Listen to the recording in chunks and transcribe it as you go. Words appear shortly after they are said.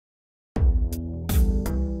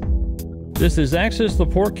This is Access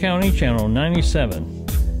LaPorte County, Channel 97.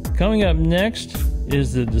 Coming up next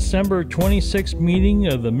is the December 26th meeting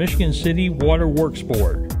of the Michigan City Water Works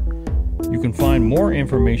Board. You can find more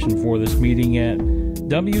information for this meeting at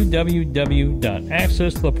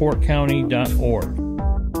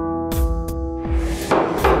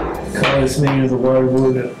www.accesslaportecounty.org. Call this meeting of the Water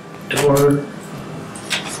Board to order.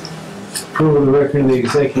 Approval of the record of the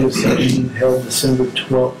executive session held December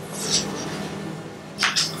 12th.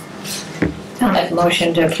 I'll make a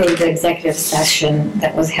motion to approve the executive session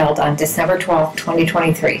that was held on December 12th,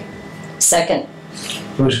 2023. Second.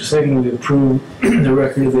 Motion second, we approve the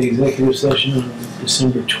record of the executive session on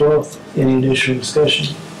December 12th. Any additional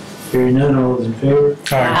discussion? Hearing none, all those in favor?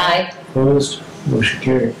 Aye. Opposed? Motion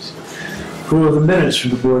carries. Approval of the minutes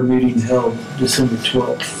from the board meeting held December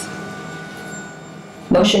 12th.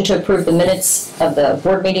 Motion to approve the minutes of the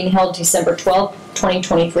board meeting held December 12th,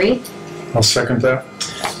 2023. I'll second that.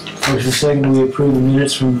 Motion second, we approve the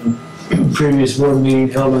minutes from the previous board meeting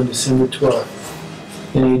held on December 12th.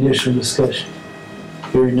 Any additional discussion?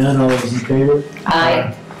 Hearing none, all those in favor?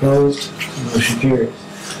 Aye. Opposed? Motion carries.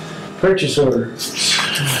 Purchase orders.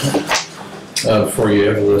 Before you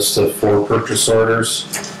have a list of 4 purchase orders.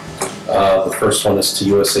 The first one is to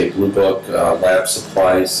USA Blue Book Lab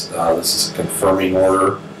Supplies. This is a confirming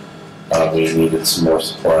order. We needed some more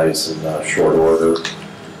supplies in short order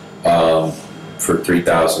for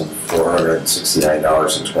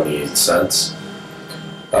 $3,469.28.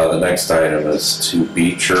 The next item is to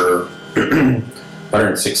Beecher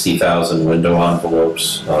 160,000 window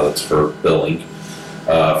envelopes. That's for billing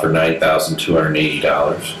for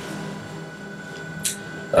 $9,280.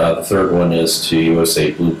 The third one is to USA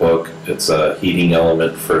Blue Book. It's a heating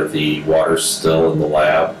element for the water still in the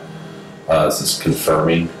lab. This is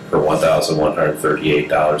confirming for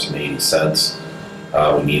 $1,138.80.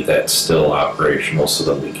 We need that still operational so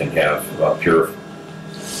that we can have pure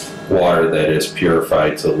water that is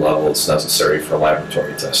purified to the level that's necessary for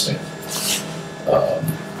laboratory testing.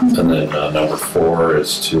 And then number 4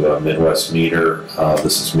 is to Midwest Meter.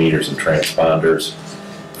 This is meters and transponders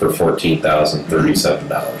for $14,037.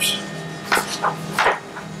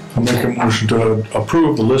 I'll make a motion to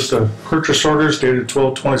approve the list of purchase orders dated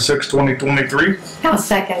 12/26/2023. I'll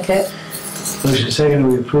second it. Motion second,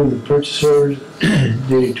 we approve the purchase orders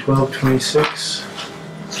dated 12/26.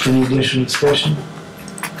 Any additional discussion?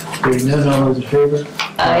 Hearing none, all those in favor?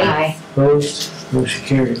 Aye. Opposed? Motion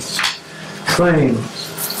carries. Claims.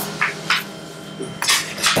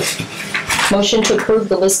 Motion to approve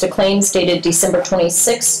the list of claims dated December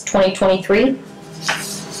 26th, 2023.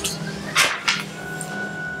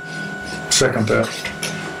 Second that.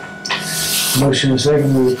 Motion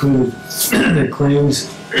second, we approve the claims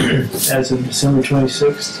as of December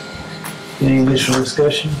 26th. Any additional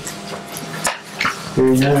discussion?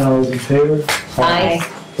 Hearing none, all those in favor? Aye.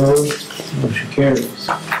 Opposed? Motion carries.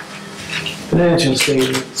 Financial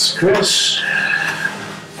statements. Chris?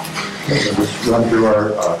 We'll just run through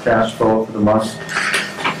our cash flow for the month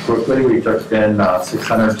quickly. We took in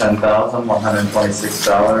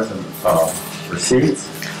 $610,126 in receipts,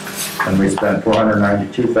 and we spent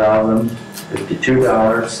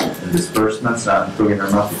 $492,052 in disbursements, not including our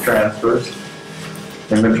monthly transfers.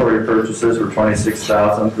 Inventory purchases were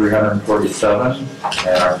 $26,347,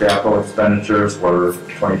 and our capital expenditures were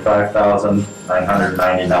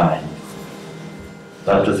 $25,999.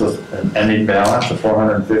 That just was an ending balance of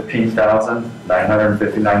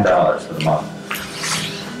 $415,959 for the month.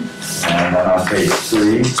 And then on page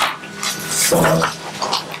 3, so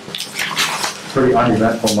pretty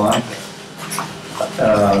uneventful month.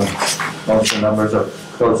 Most of the numbers are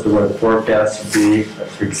close to what the forecast would be,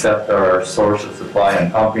 except our source of supply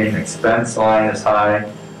and pumping expense line is high.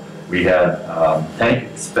 We had tank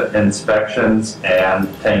inspections and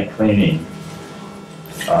tank cleaning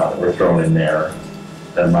were thrown in there.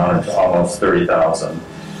 That amounted to almost $30,000.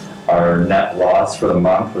 Our net loss for the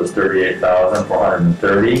month was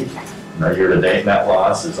 $38,430. And our year-to-date net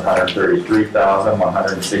loss is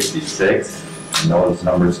 $133,166. And those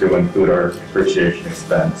numbers do include our depreciation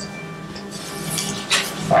expense.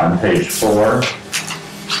 On page 4,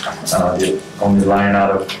 the only line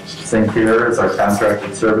out of sync here is our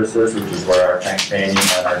contracted services, which is where our tank painting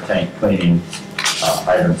and our tank cleaning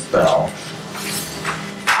items fell.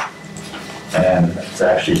 And that's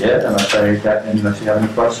actually it, unless you have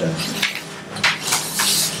any questions.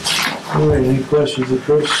 All right, any questions of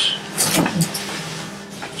Chris?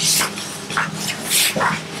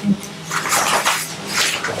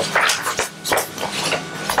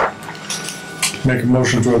 Make a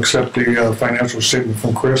motion to accept the financial statement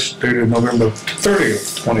from Chris dated November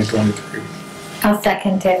 30th, 2023. I'll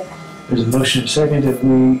second it. There's a motion second that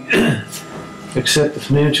we accept the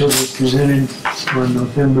financials as presented on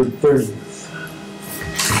November 30th.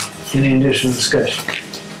 Any additional discussion?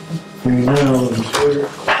 Hearing none, all those in favor?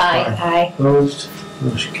 Aye. Opposed?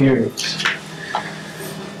 Motion carries.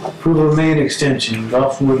 Approval of main extension,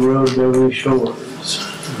 Golfwood Road, Beverly Shores.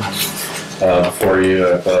 Before you,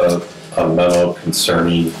 I have a memo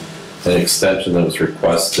concerning an extension that was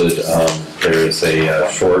requested. There is a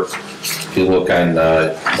short, if you look on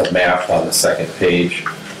the map on the second page,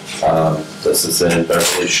 this is in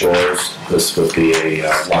Beverly Shores. This would be a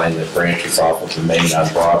line that branches off of the main on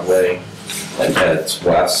Broadway and heads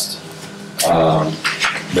west.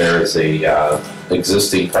 There is a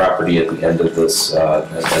existing property at the end of this,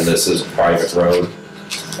 and this is a private road.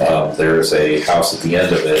 There's a house at the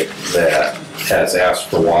end of it that has asked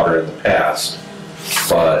for water in the past,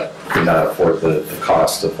 but could not afford the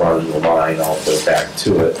cost of running the line all the way back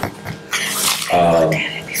to it.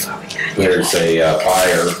 There's a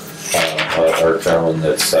buyer, or gentleman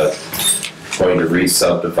that's going to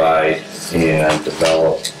re-subdivide and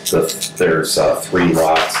develop. There's 3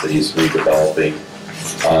 lots that he's redeveloping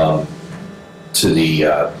to the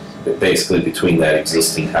basically between that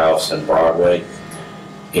existing house and Broadway,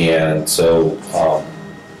 and so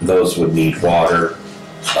those would need water.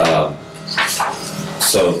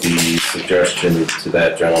 So the suggestion to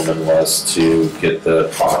that gentleman was to get the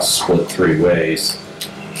cost split 3 ways.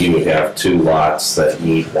 He would have 2 lots that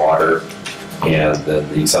need water, and then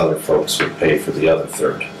these other folks would pay for the other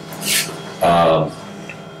third.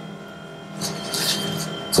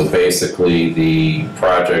 So basically, the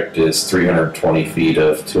project is 320 feet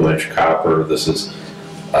of 2-inch copper. This is,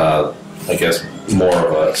 I guess, more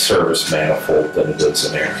of a service manifold than it is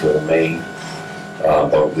an actual main,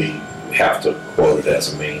 but we have to quote it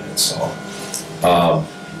as a main install. The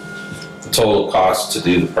total cost to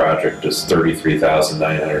do the project is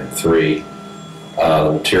 $33,903.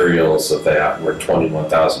 The materials of that were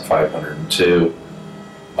 $21,502.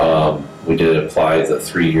 We did apply the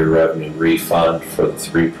 3-year revenue refund for the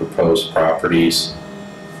 3 proposed properties.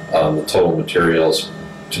 The total materials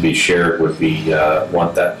to be shared would be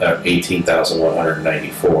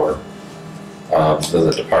 $18,194. Then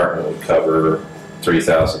the department would cover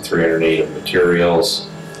 $3,308 of materials,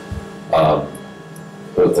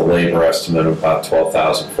 with the labor estimate of about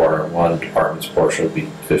 $12,401. Department's portion would be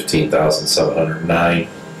 $15,709,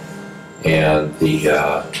 and the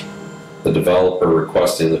developer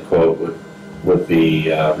requesting the quote would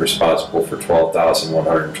be responsible for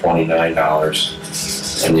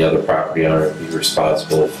 $12,129, and the other property owner would be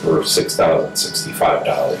responsible for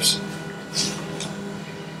 $6,065.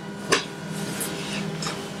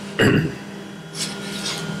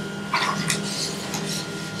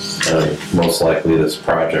 Most likely this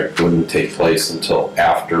project wouldn't take place until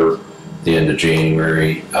after the end of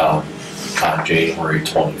January. On January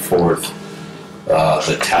 24th,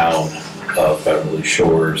 the town of Beverly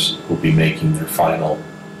Shores will be making their final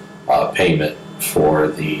payment for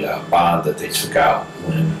the bond that they took out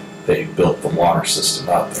when they built the water system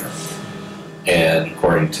out there. And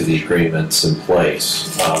according to the agreements in place,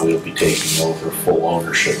 we'll be taking over full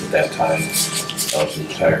ownership at that time of the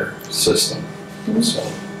entire system.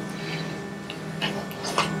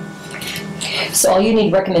 So all you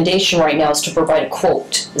need recommendation right now is to provide a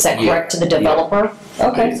quote. Is that correct to the developer?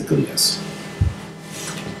 Okay. Basically, yes.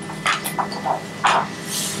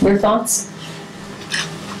 Your thoughts?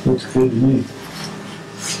 Looks good to me.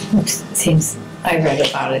 Seems, I read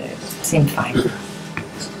about it, it seemed fine.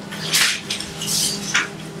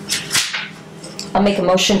 I'll make a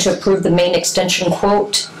motion to approve the main extension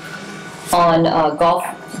quote on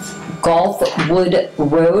Golfwood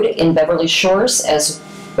Road in Beverly Shores as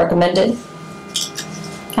recommended.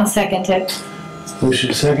 I'll second it.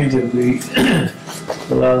 Motion second that we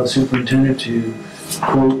allow the superintendent to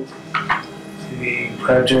quote the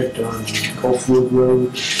project on Golfwood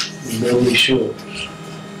Road in Beverly Shores.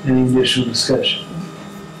 Any additional discussion?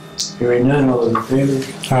 Hearing none, all those in favor?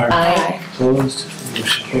 Aye. Opposed?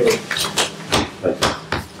 Motion carries.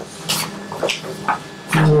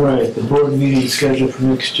 All right, the board meeting scheduled for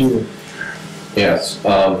next year. Yes,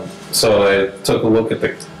 so I took a look at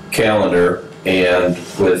the calendar, and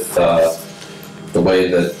with the way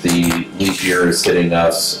that the leap year is hitting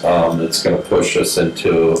us, it's going to push us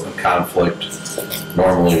into a conflict.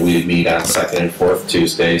 Normally we meet on 2nd and 4th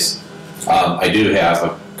Tuesdays. I do have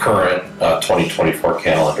a current 2024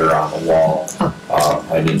 calendar on the wall.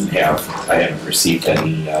 I haven't received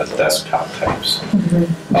any desktop types.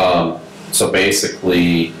 So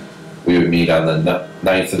basically, we would meet on the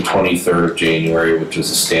 9th and 23rd of January, which is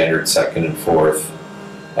a standard 2nd and 4th,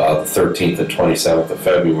 the 13th and 27th of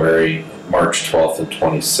February, March 12th and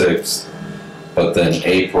 26th. But then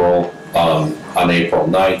April On April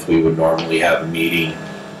 9th, we would normally have a meeting,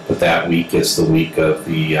 but that week is the week of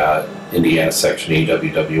the Indiana Section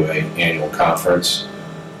AWWA Annual Conference.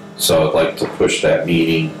 So I'd like to push that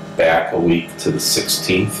meeting back a week to the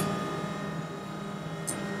 16th.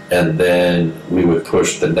 And then we would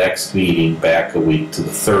push the next meeting back a week to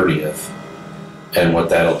the 30th. And what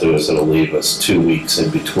that'll do is it'll leave us 2 weeks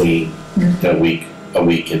in between, a week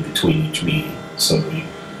in between each meeting. So we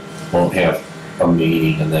won't have a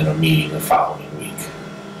meeting and then a meeting the following week.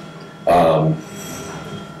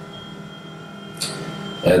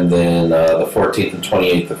 And then the 14th and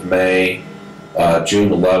 28th of May, June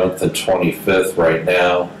 11th and 25th right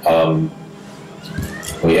now.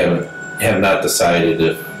 We have not decided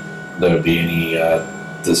if there would be any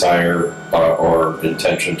desire or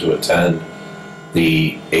intention to attend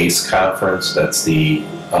the ACE conference. That's the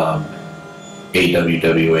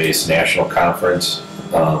AWWA's national conference.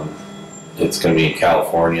 It's going to be in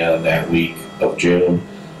California in that week of June.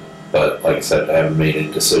 But like I said, I haven't made any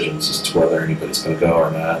decisions as to whether anybody's going to go or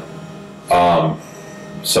not.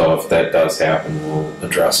 So if that does happen, we'll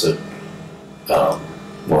address it.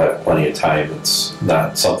 We'll have plenty of time. It's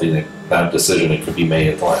not not a decision that could be made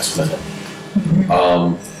at the last minute.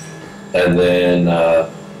 And then the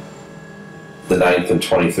 9th and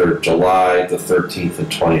 23rd of July, the 13th and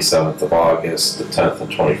 27th of August, the 10th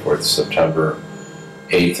and 24th of September,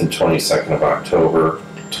 8th and 22nd of October,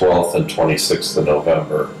 12th and 26th of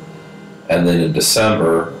November. And then in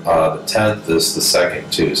December, the 10th is the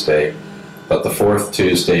second Tuesday, but the fourth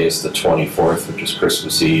Tuesday is the 24th, which is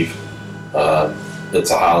Christmas Eve.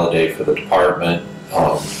 It's a holiday for the department.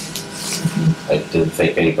 I didn't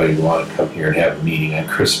think anybody would want to come here and have a meeting on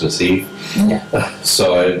Christmas Eve. Yeah.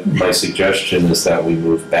 So my suggestion is that we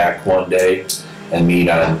move back one day and meet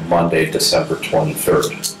on Monday, December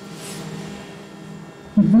 23rd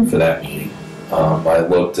for that meeting. I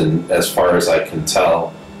looked, and as far as I can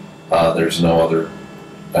tell, there's no other,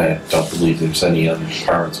 I don't believe there's any other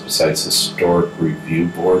departments besides the Historic Review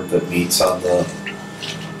Board that meets on the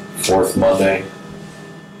fourth Monday.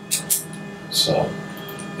 So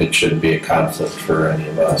it shouldn't be a conflict for any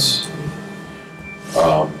of us.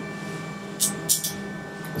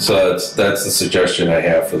 So that's the suggestion I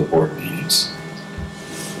have for the board meetings.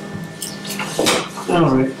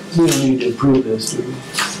 All right, we don't need to approve this, do we?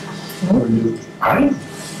 Or do we?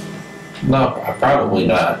 No, probably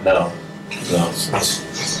not, no.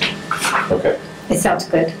 Okay. It sounds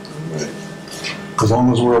good. As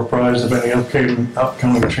long as we're apprised of any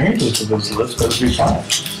upcoming changes to this list, that'll be fine.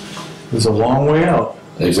 It's a long way out.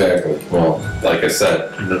 Exactly. Well, like I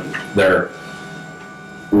said,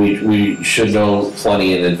 we should know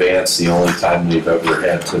plenty in advance. The only time we've ever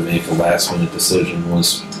had to make a last-minute decision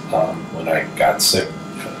was when I got sick,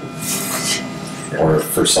 or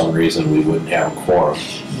for some reason we wouldn't have a quorum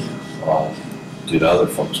due to other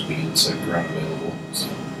folks being sick or unavailable. So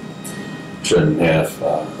shouldn't have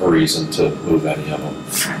a reason to move any of them.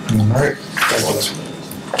 All right.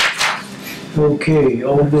 Okay,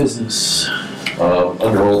 old business.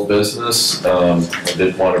 Under old business, I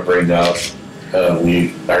did want to bring up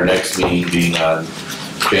our next meeting being on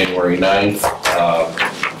January 9th,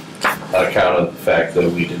 on account of the fact that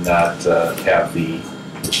we did not have the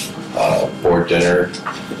board dinner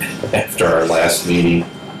after our last meeting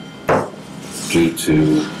due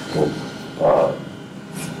to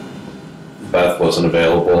Beth wasn't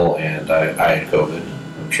available and I had COVID.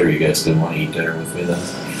 I'm sure you guys didn't want to eat dinner with me then.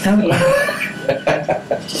 Oh,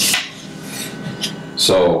 yeah.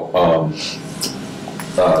 So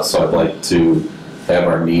I'd like to have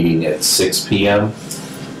our meeting at 6 p.m.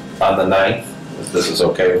 on the 9th, if this is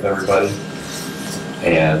okay with everybody.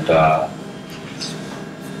 And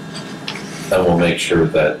we'll make sure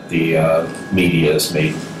that the media is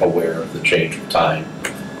made aware of the change of time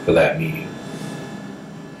for that meeting.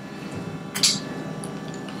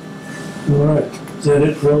 All right, is that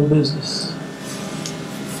it for old business?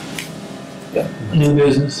 Yeah. New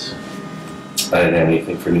business? I didn't have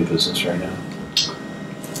anything for new business right now.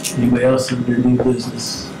 Anybody else under new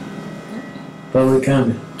business? Public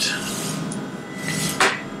comment?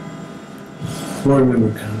 Board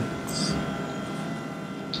member comments?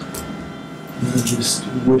 And just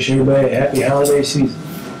wish everybody a happy holiday season.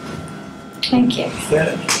 Thank you.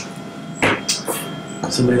 Yeah.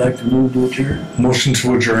 Somebody like to move to adjourn? Motion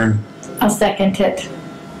to adjourn. I'll second it.